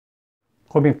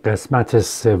خب این قسمت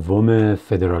سوم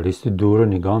فدرالیست 2 رو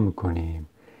نگاه میکنیم.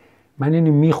 من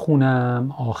اینو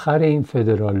میخونم. آخر این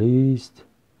فدرالیست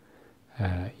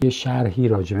یه شرحی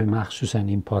راجبه مخصوصا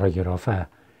این پاراگراف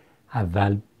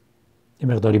اول یه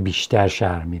مقداری بیشتر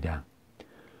شرح میدم،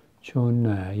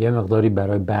 چون یه مقداری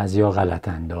برای بعضیا غلط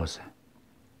اندازه.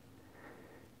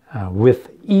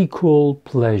 With equal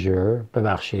pleasure،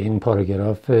 ببخشید این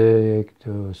پاراگراف 1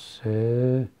 2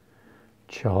 3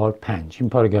 4 5، این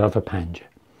پاراگراف 5.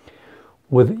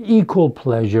 With equal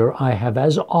pleasure I have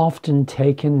as often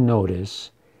taken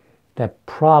notice that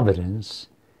Providence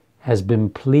has been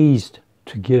pleased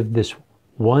to give this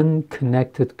one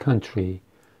connected country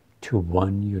to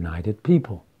one united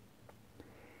people,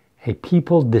 a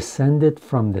people descended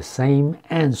from the same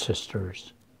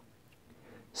ancestors,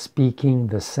 speaking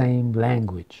the same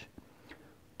language,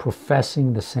 professing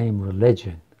the same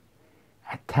religion,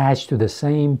 attached to the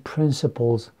same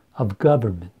principles of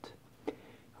government,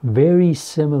 very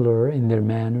similar in their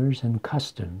manners and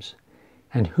customs,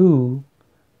 and who,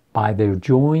 by their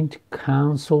joint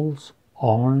counsels,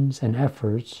 arms, and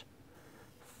efforts,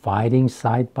 fighting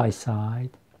side by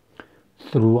side,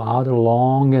 throughout a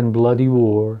long and bloody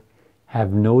war,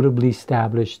 have notably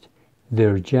established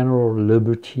their general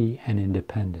liberty and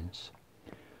independence.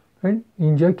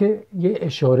 اینجا که یه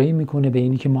اشاره میکنه به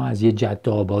اینی که ما از یه جد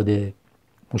آباد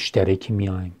مشترکی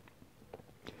میایم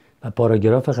و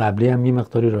پاراگراف قبلی هم یه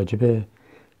مقداری راجع به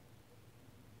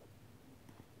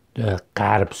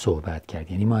غرب صحبت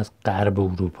کرد، یعنی ما از غرب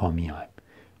اروپا میایم.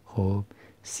 خب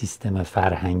سیستم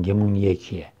فرهنگمون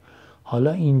یکیه.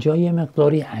 حالا اینجا یه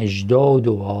مقداری اجداد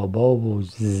و آبا و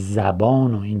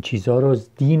زبان و این چیزها رو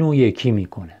دین و یکی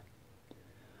میکنه.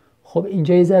 خب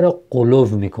اینجا یه ذره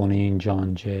قلوب میکنه این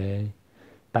جانجه.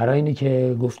 برای اینه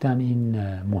که گفتم این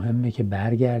مهمه که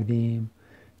برگردیم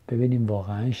ببینیم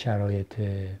واقعا شرایط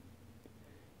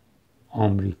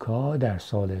آمریکا در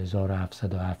سال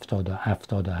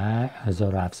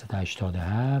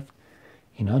 1787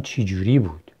 اینا چی جوری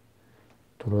بود،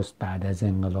 درست بعد از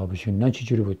انقلابشون اینا چی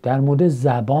جوری بود. در مورد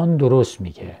زبان درست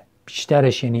میگه،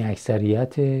 بیشترش یعنی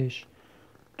اکثریتش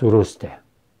درسته،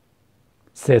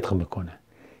 صدق میکنه،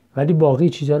 ولی باقی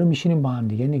چیزها رو میشینیم با هم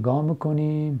دیگه نگاه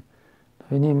میکنیم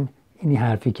ببینیم این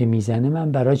حرفی که میزنه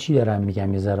من برای چی دارم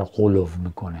میگم، یه ذره قلوب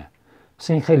میکنه.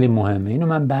 مثلا این خیلی مهمه، اینو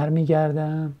من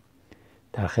برمیگردم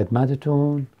در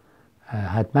خدمتتون،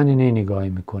 حتما اینه نگاهی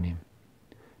میکنیم.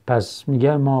 پس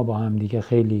میگم ما با هم دیگه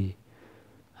خیلی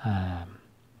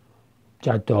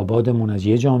جد آبادمون از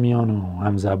یه جامیان و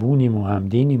هم زبونیم و هم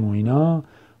دینیم و اینا،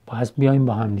 باید بیایم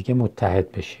با هم دیگه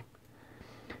متحد بشیم.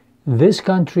 This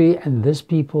country and this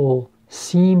people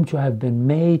seem to have been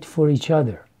made for each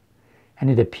other, and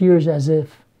it appears as if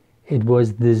it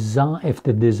was the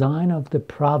design of the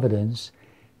providence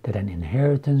that an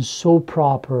inheritance so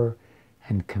proper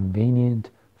and convenient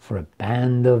for a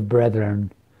band of brethren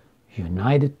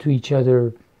united to each other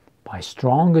by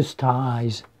strongest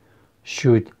ties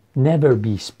should never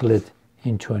be split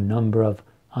into a number of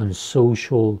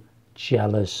unsocial,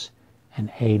 jealous, and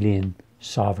alien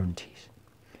sovereignties.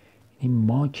 این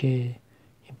ما که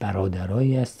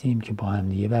برادرایی هستیم که با هم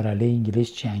دیگه بر علیه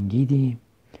انگلیس جنگیدیم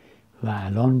و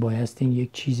الان بایستی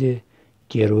یک چیز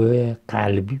گره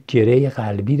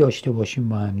قلبی داشته باشیم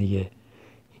با هم دیگه.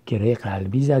 گره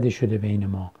قلبی زده شده بین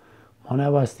ما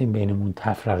نبایستیم بینمون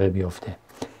تفرقه بیفته.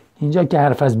 اینجا که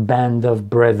حرف از band of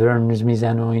brethren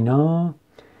میزنه و اینا،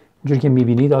 اینجور که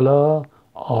میبینید حالا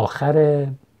آخر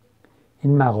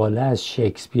این مقاله از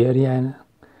شکسپیر یعنی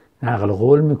نقل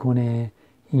قول میکنه،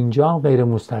 اینجا هم غیر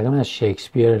مستقیم از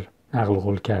شکسپیر نقل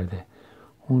قول کرده.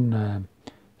 اون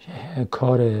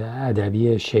کار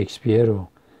ادبی شکسپیر رو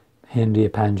هنری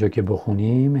پنجم که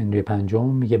بخونیم، هنری پنجم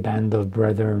میگه band of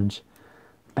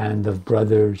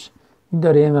brothers، این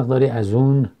داره یه مقداری از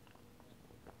اون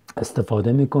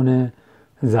استفاده میکنه،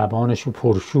 زبانش رو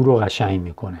پرشور و قشنگ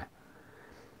میکنه.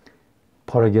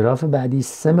 پاراگراف بعدی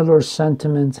similar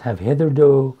sentiments have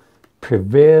hitherto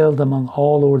prevailed among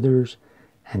all orders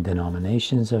and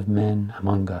denominations of men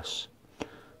among us.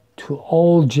 To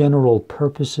all general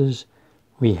purposes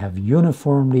we have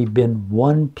uniformly been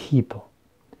one people,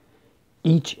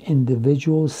 each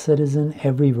individual citizen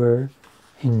everywhere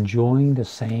enjoying the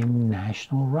same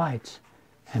national rights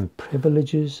and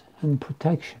privileges and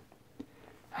protection.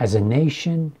 As a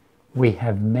nation we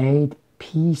have made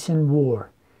peace and war,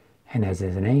 and as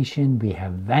a nation we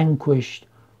have vanquished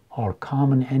our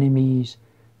common enemies.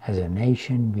 As a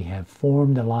nation we have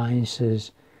formed alliances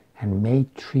and made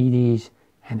treaties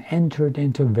and entered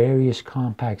into various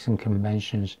compacts and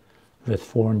conventions with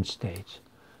foreign states.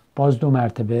 باز دو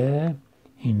مرتبه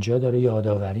اینجا داره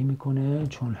یادآوری میکنه،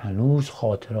 چون هنوز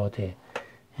خاطرات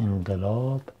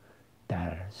انقلاب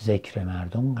در ذکر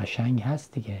مردم قشنگ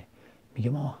هست دیگه. میگه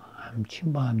ما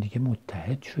همچین با هم دیگه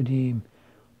متحد شدیم،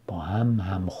 با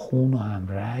هم خون و هم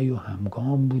رأی و هم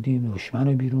گام بودیم، دشمن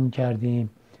رو بیرون کردیم،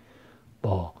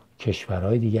 با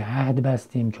کشورهای دیگه عهد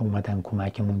بستیم که اومدن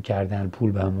کمکمون کردن،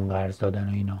 پول بهمون قرض دادن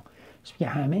و اینا.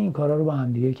 میگه همه این کارا رو با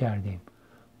هم دیگه کردیم.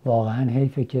 واقعا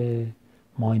حیفه که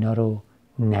ما اینا رو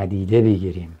ندیده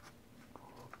بگیریم.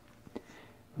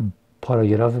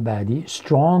 پاراگراف بعدی: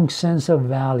 Strong sense of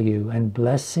value and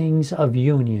blessings of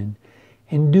union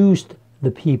induced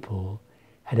the people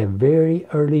at a very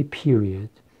early period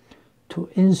to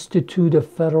institute a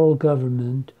federal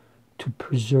government to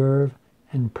preserve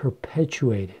and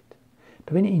perpetuate it.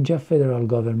 ببین اینجا فدرال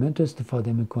گاورمنت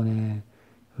استفاده میکنه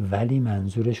ولی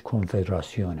منظورش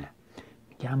کنفدراسیونه.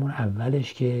 میگه همون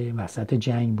اولش که وسط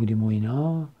جنگ بودیم و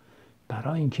اینا،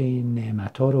 برای اینکه این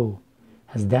نعمت‌ها رو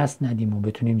از دست ندیم و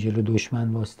بتونیم جلو دشمن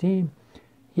واسطیم،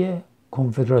 یه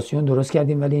کنفدراسیون درست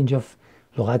کردیم. ولی اینجا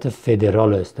لغت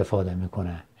فدرال استفاده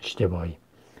میکنه اشتباهی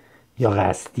یا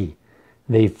قصدی.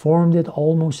 They formed it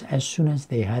almost as soon as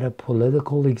they had a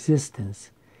political existence,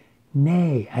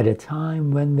 nay, at a time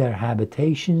when their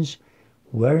habitations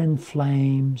were in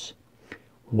flames,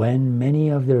 when many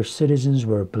of their citizens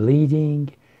were bleeding,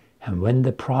 and when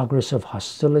the progress of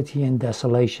hostility and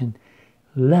desolation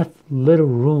left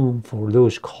little room for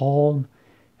those calm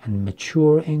and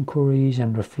mature inquiries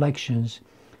and reflections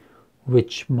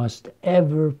which must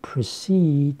ever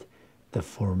precede the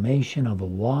formation of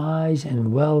a wise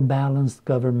and well-balanced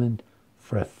government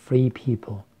for a free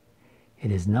people.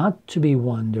 It is not to be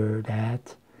wondered at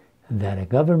that a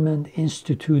government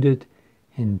instituted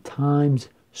in times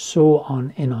so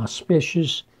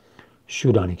inauspicious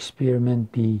should on experiment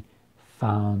be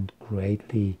found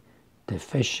greatly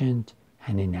deficient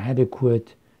and inadequate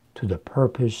to the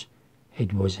purpose it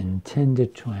was intended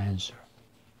to answer.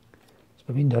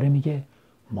 ببین داره میگه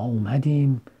ما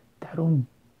اومدیم در اون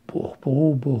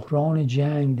بحران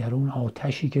جنگ، در اون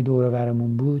آتشی که دور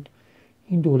برمون بود،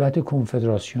 این دولت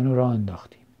کنفدراسیون رو راه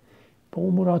انداختیم، به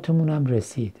اموراتمون هم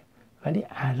رسید. ولی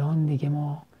الان دیگه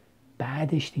ما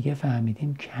بعدش دیگه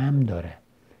فهمیدیم کم داره.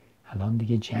 الان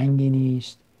دیگه جنگی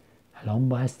نیست. الان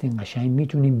بایستی قشنگ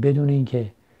میتونیم بدون این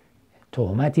که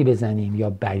تهمتی بزنیم یا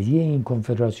بدی این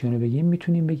کنفدراسیون رو بگیم،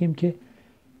 میتونیم بگیم که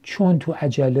چون تو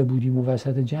عجله بودیم و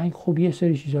وسط جنگ، خب یه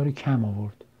سری چیزا رو کم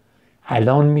آورد،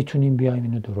 الان میتونیم بیایم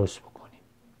اینو درست بکنیم.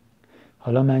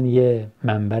 حالا من یه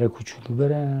منبر کوچولو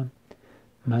برم.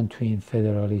 من تو این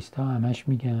فدرالیست ها همش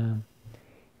میگم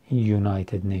این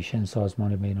یونایتد نیشن،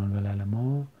 سازمان بین الملل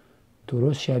ما،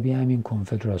 درست شبیه همین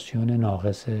کنفدراسیون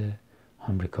ناقص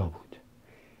آمریکا بود.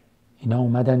 اینا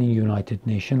اومدن این یونایتد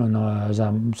نیشن و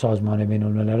سازمان بین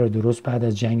الملل رو درست بعد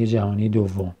از جنگ جهانی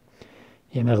دوم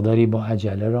یه مقداری با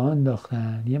عجله راه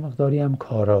انداختن، یه مقداری هم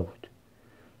کارا بود.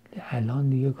 الان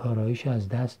دیگه کارایش از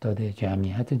دست داده.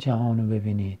 جمعیت جهان رو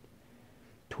ببینید،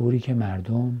 طوری که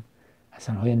مردم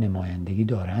اصلا های نمایندگی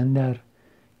دارن در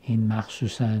این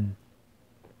مخصوصا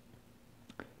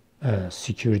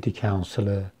سیکیوریتی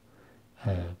کانسل،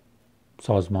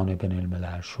 سازمان بین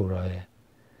الملل، شورای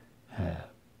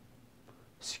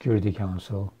سیکیوریتی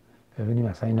کانسل. ببینیم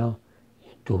مثلا اینا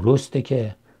درسته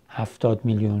که 70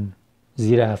 میلیون،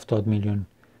 زیر 70 میلیون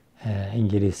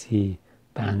انگلیسی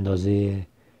به اندازه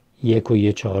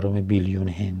 1.4 بیلیون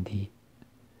هندی،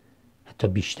 حتی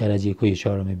بیشتر از 1.4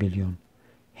 بیلیون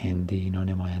هندی اینا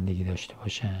نمایندگی داشته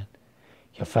باشن،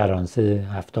 یا فرانسه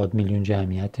 70 میلیون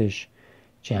جمعیتش،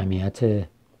 جمعیت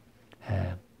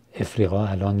افریقا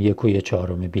الان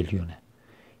 1.4 بیلیونه.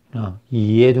 اینا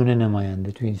یه دونه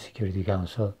نماینده تو این سکیوریتی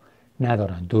کانسل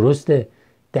ندارن. درسته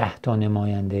 10 تا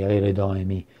نماینده غیر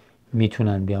دائمی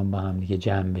میتونن بیان با هم دیگه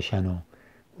جمع بشن و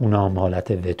اونا هم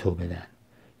حالت وتو بدن،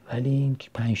 ولی این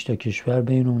 5 تا کشور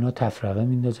بین اونا تفرقه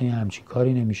میندازن، همچین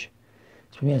کاری نمیشه.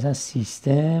 ببین اصلا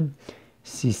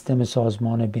سیستم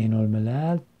سازمان بین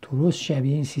الملل درست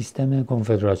شبیه این سیستم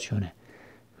کنفدراسیونه.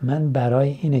 من برای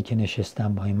اینه که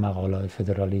نشستم با این مقاله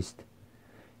فدرالیست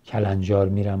کلنجار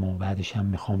میرم و بعدش هم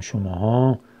میخوام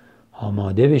شماها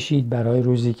آماده بشید برای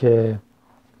روزی که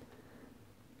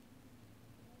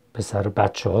پسر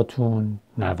بچه هاتون،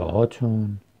 نوه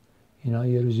هاتون، اینا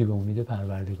یه روزی به امید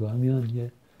پروردگار میان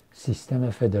یه سیستم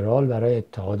فدرال برای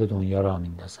اتحاد دنیا را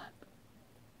میندازن.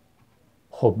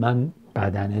 خب من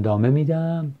بعداً ادامه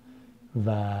میدم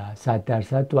و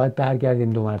 100% باید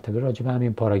برگردیم 2 مرتبه راجع به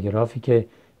همین پاراگرافی که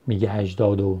میگه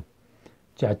اجداد و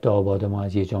جد آباد ما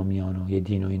از یه جا میان و یه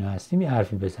دین و اینا هستیم یه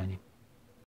حرفی بزنیم.